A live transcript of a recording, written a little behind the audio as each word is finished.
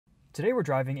Today we're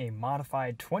driving a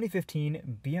modified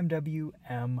 2015 BMW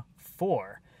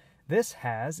M4. This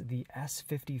has the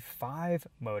S55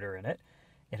 motor in it.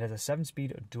 It has a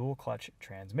 7-speed dual-clutch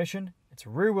transmission. It's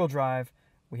rear-wheel drive.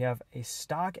 We have a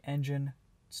stock engine,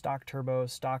 stock turbo,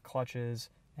 stock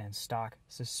clutches, and stock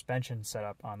suspension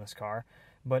setup on this car,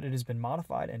 but it has been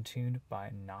modified and tuned by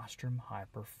Nostrum High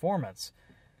Performance.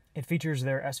 It features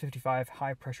their S55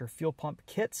 high-pressure fuel pump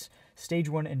kits, Stage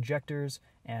 1 injectors,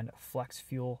 and Flex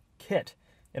fuel kit.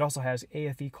 It also has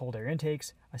AFE Cold Air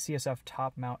intakes, a CSF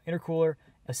top mount intercooler,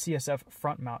 a CSF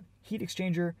front mount heat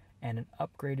exchanger, and an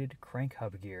upgraded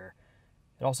crankhub gear.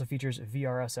 It also features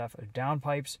VRSF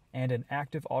downpipes and an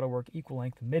active Autowerke Equal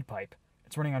Length Midpipe.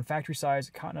 It's running on factory-size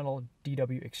Continental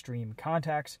DW Extreme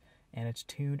Contacts, and it's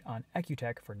tuned on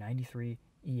Ecutek for 93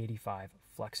 E85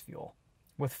 flex fuel.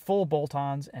 With full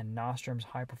bolt-ons and Nostrum's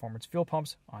high-performance fuel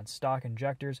pumps on stock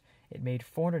injectors, it made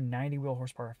 490 wheel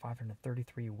horsepower,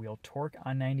 533 wheel torque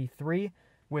on 93.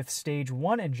 With Stage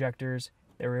 1 injectors,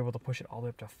 they were able to push it all the way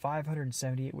up to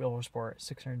 578 wheel horsepower,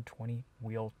 620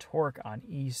 wheel torque on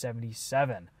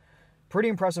E77. Pretty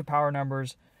impressive power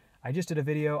numbers. I just did a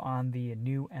video on the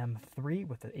new M3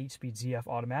 with the 8-speed ZF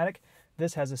automatic.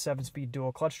 This has a 7-speed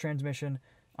dual clutch transmission.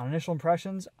 On initial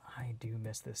impressions, I do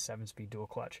miss this 7-speed dual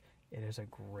clutch. It is a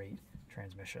great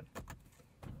transmission.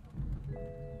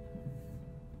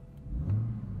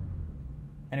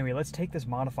 Anyway, let's take this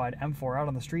modified M4 out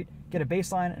on the street, get a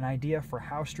baseline, an idea for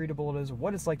how streetable it is,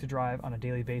 what it's like to drive on a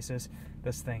daily basis.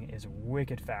 This thing is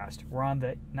wicked fast. We're on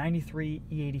the 93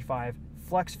 E85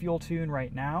 flex fuel tune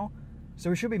right now, so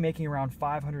we should be making around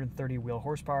 530 wheel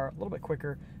horsepower, a little bit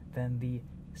quicker than the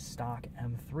stock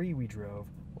M3 we drove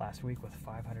last week with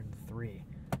 503.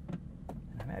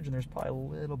 And I imagine there's probably a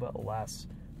little bit less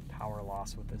power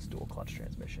loss with this dual clutch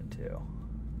transmission too.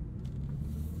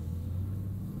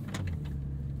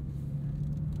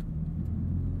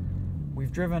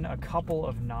 We've driven a couple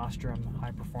of Nostrum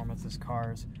high performances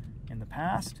cars in the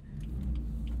past.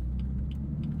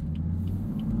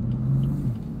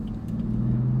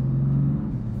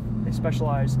 They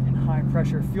specialize in high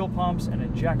pressure fuel pumps and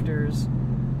injectors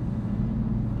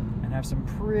and have some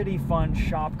pretty fun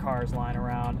shop cars lying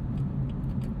around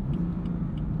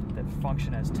that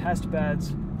function as test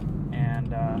beds,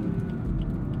 and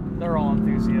they're all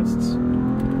enthusiasts.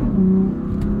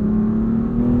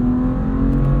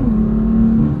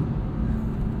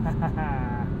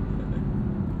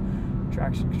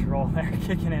 Traction control there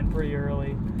kicking in pretty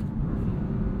early.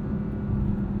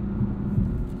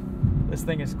 This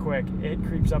thing is quick. It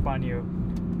creeps up on you.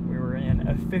 We were in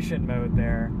efficient mode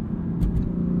there,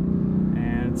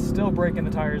 and still breaking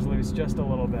the tires loose just a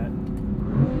little bit.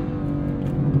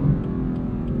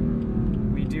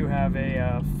 We do have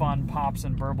a fun pops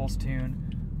and burbles tune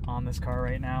on this car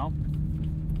right now.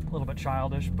 A little bit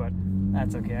childish, but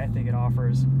that's okay. I think it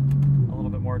offers a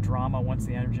little bit more drama once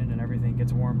the engine and everything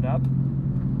gets warmed up.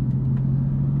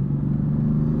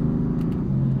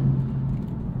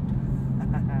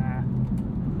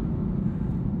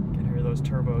 Can hear those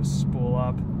turbos spool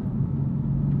up.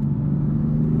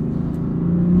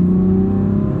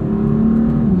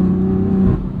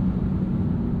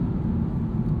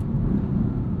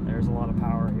 There's a lot of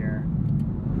power here.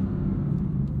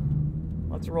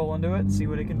 Let's roll into it and see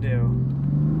what it can do.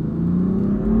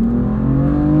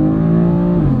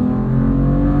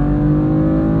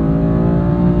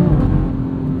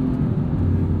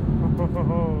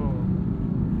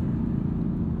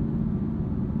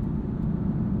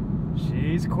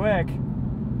 She's quick.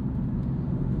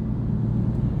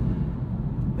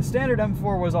 The standard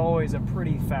M4 was always a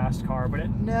pretty fast car, but it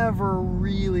never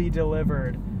really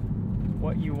delivered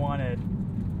what you wanted.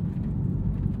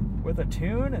 With a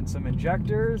tune and some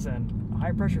injectors and a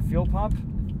high pressure fuel pump,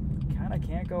 kinda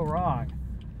can't go wrong.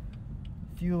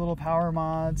 A few little power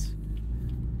mods,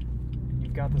 and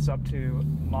you've got this up to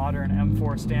modern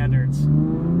M4 standards.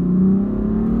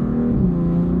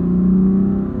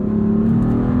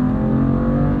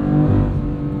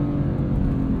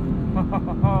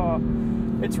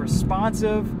 It's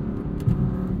responsive,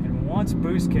 and once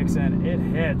boost kicks in, it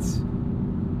hits.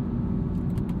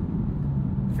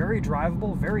 Very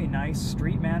drivable, very nice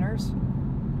street manners.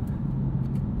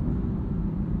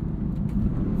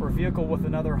 For a vehicle with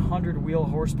another 100 wheel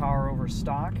horsepower over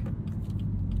stock,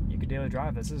 you could daily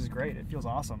drive this. This is great. It feels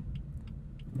awesome.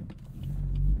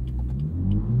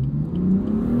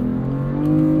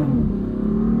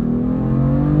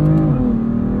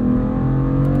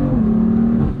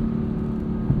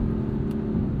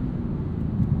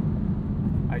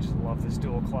 I just love this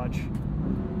dual clutch.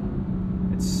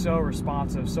 It's so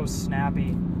responsive, so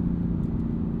snappy.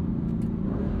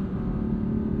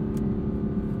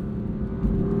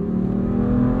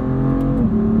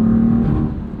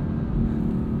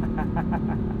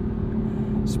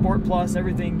 Sport Plus,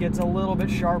 everything gets a little bit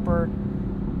sharper.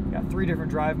 Got 3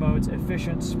 different drive modes: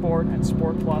 Efficient, Sport, and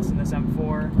Sport Plus in this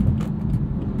M4.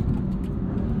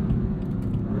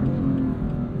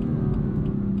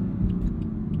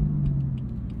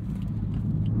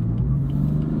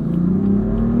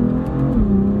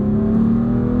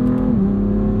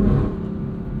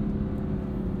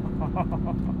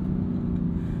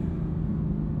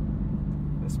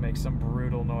 This makes some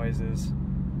brutal noises.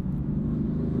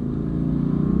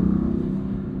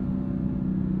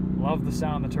 Love the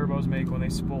sound the turbos make when they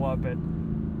spool up at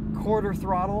quarter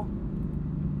throttle.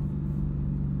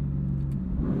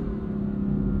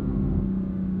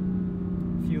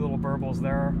 A few little burbles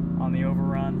there on the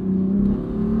overrun.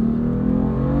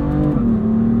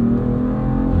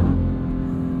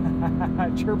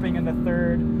 Chirping in the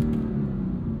third.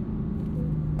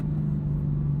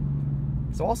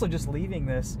 So also just leaving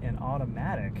this in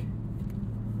automatic,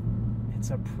 it's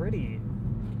a pretty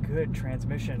good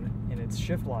transmission in its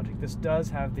shift logic. This does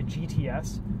have the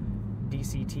GTS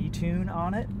DCT tune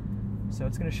on it, so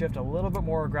it's going to shift a little bit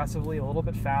more aggressively, a little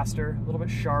bit faster, a little bit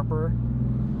sharper.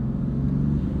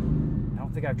 I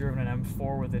don't think I've driven an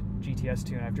M4 with a GTS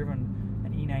tune. I've driven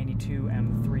an E92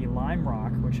 M3 Lime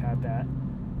Rock, which had that,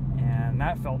 and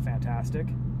that felt fantastic.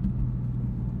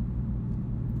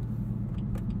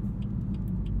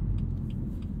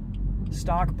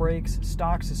 Stock brakes,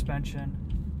 stock suspension,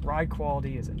 ride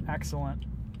quality is excellent.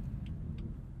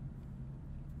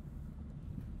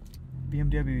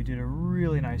 BMW did a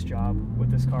really nice job with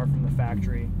this car from the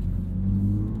factory.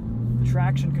 The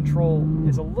traction control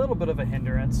is a little bit of a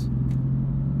hindrance.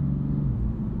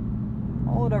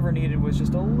 All it ever needed was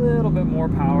just a little bit more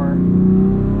power.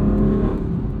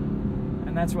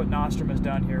 And that's what Nostrum has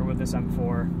done here with this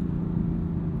M4.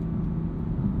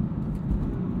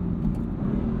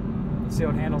 Let's see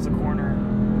how it handles a corner.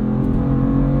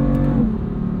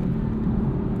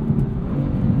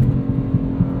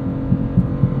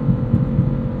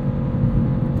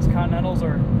 Continentals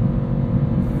are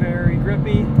very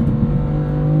grippy.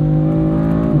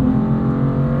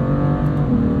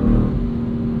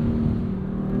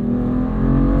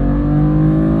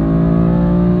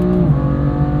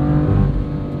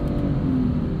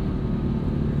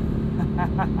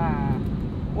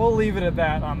 We'll leave it at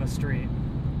that on the street.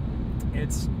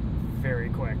 It's very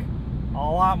quick. A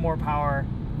lot more power,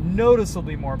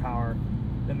 noticeably more power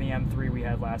than the M3 we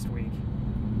had last week.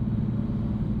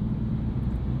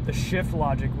 The shift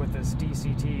logic with this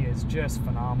DCT is just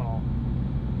phenomenal.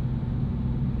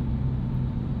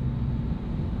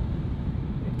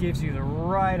 It gives you the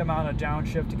right amount of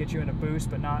downshift to get you in a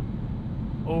boost, but not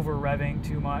over revving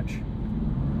too much.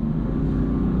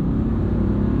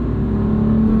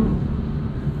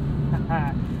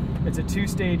 It's a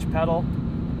 2-stage pedal,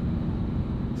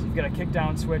 so you've got a kick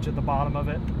down switch at the bottom of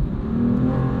it.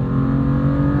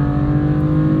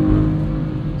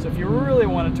 So if you really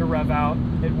want it to rev out,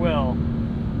 it will.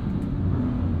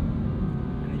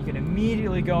 And then you can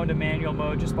immediately go into manual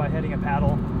mode just by hitting a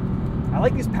paddle. I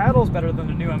like these paddles better than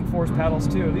the new M4's paddles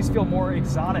too. These feel more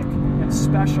exotic and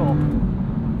special.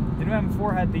 The new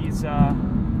M4 had these,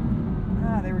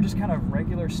 they were just kind of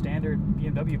regular standard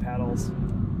BMW paddles.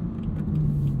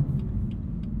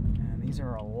 And these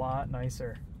are a lot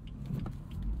nicer.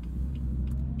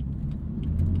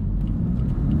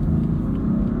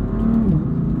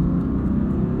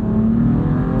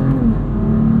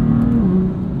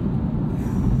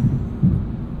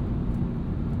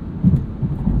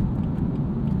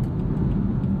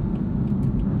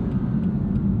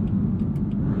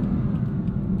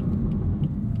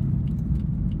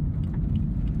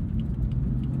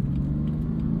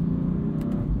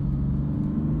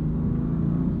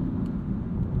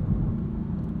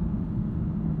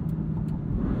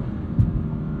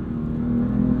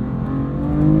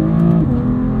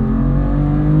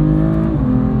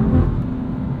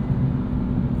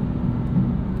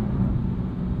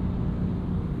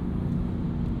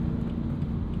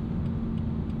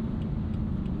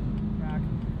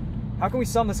 How can we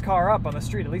sum this car up on the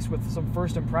street, at least with some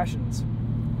first impressions?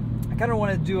 I kind of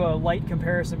want to do a light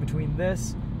comparison between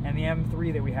this and the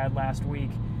M3 that we had last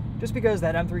week, just because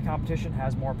that M3 competition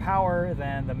has more power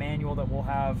than the manual that we'll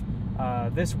have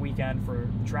this weekend for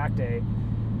the track day,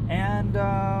 and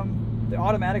the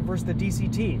automatic versus the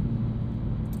DCT.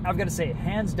 I've got to say,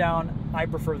 hands down, I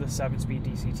prefer the 7-speed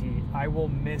DCT. I will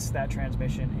miss that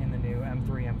transmission in the new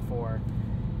M3, M4.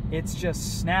 It's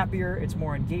just snappier, it's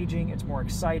more engaging, it's more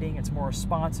exciting, it's more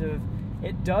responsive.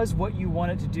 It does what you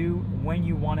want it to do when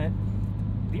you want it.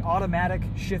 The automatic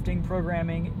shifting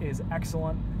programming is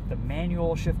excellent. The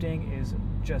manual shifting is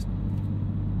just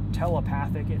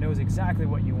telepathic. It knows exactly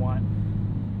what you want.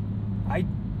 I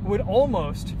would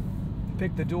almost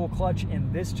pick the dual clutch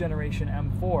in this generation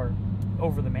M4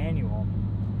 over the manual,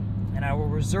 and I will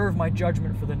reserve my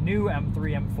judgment for the new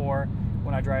M3, M4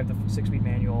 when I drive the 6-speed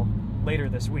manual later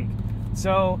this week.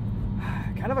 So,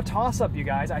 kind of a toss-up, you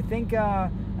guys. I think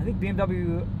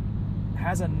BMW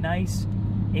has a nice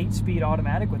 8-speed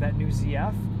automatic with that new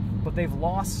ZF, but they've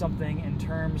lost something in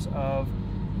terms of,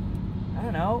 I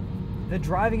don't know, the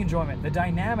driving enjoyment, the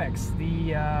dynamics,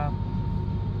 the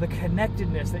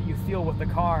connectedness that you feel with the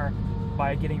car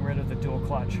by getting rid of the dual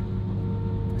clutch.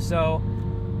 So,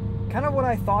 kind of what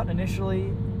I thought initially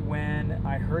when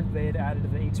I heard they had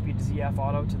added the 8-speed ZF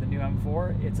Auto to the new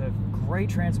M4. It's a great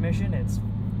transmission. It's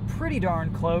pretty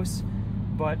darn close,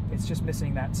 but it's just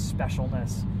missing that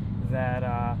specialness that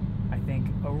I think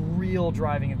a real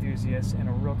driving enthusiast and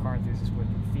a real car enthusiast would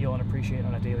feel and appreciate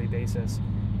on a daily basis.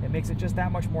 It makes it just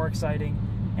that much more exciting,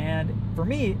 and for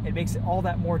me, it makes it all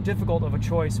that more difficult of a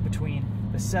choice between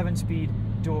the 7-speed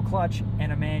dual clutch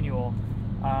and a manual.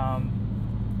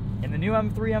 In the new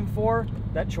M3, M4,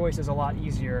 that choice is a lot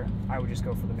easier. I would just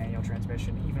go for the manual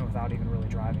transmission, even without even really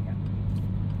driving it.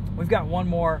 We've got one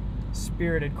more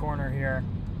spirited corner here.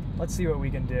 Let's see what we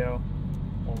can do.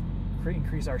 We'll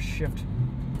increase our shift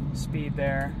speed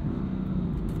there.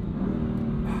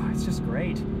 Oh, it's just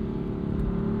great.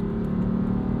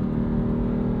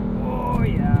 Oh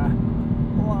yeah,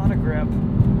 a lot of grip.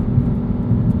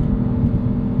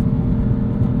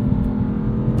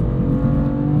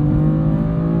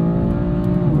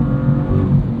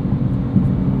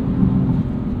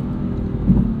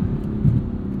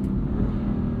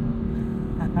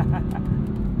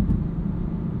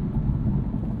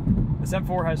 This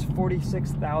M4 has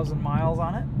 46,000 miles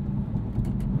on it.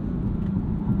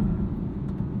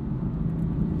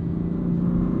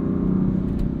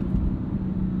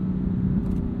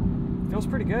 Feels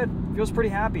pretty good. Feels pretty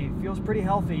happy. Feels pretty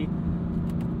healthy.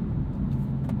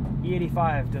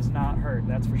 E85 does not hurt,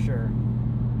 that's for sure.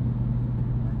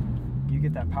 You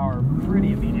get that power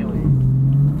pretty immediately.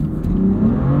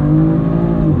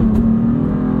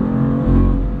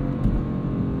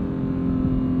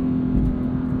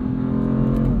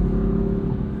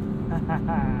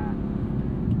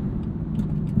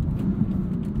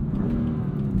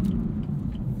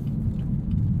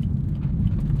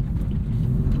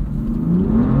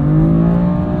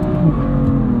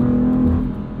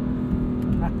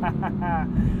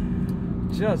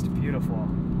 Just beautiful.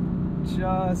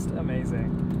 Just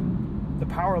amazing. The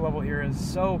power level here is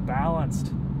so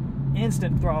balanced.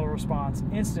 Instant throttle response,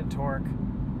 instant torque.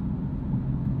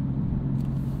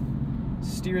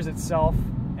 Steers itself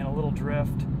in a little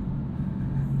drift.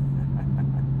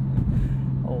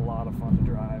 A lot of fun to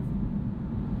drive.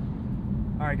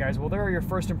 Alright guys, well there are your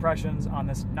first impressions on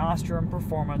this Nostrum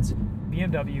Performance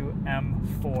BMW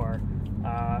M4.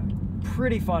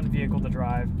 Pretty fun vehicle to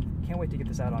drive. Can't wait to get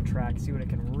this out on track, see what it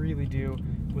can really do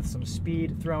with some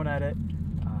speed thrown at it.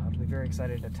 I'll be very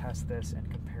excited to test this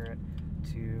and compare it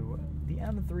to the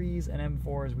M3s and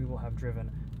M4s we will have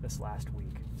driven this last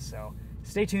week. So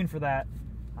stay tuned for that.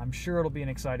 I'm sure it'll be an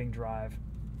exciting drive.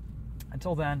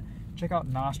 Until then, check out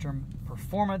Nostrum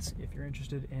Performance if you're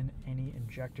interested in any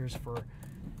injectors for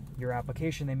your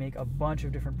application. They make a bunch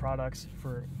of different products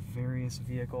for various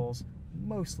vehicles,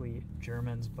 mostly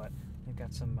Germans, but they've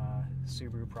got some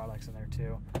Subaru products in there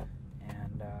too.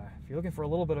 And if you're looking for a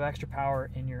little bit of extra power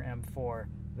in your M4,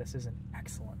 this is an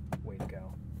excellent way to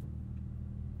go.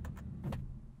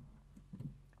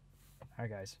 Alright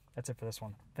guys, that's it for this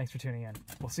one. Thanks for tuning in.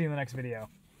 We'll see you in the next video.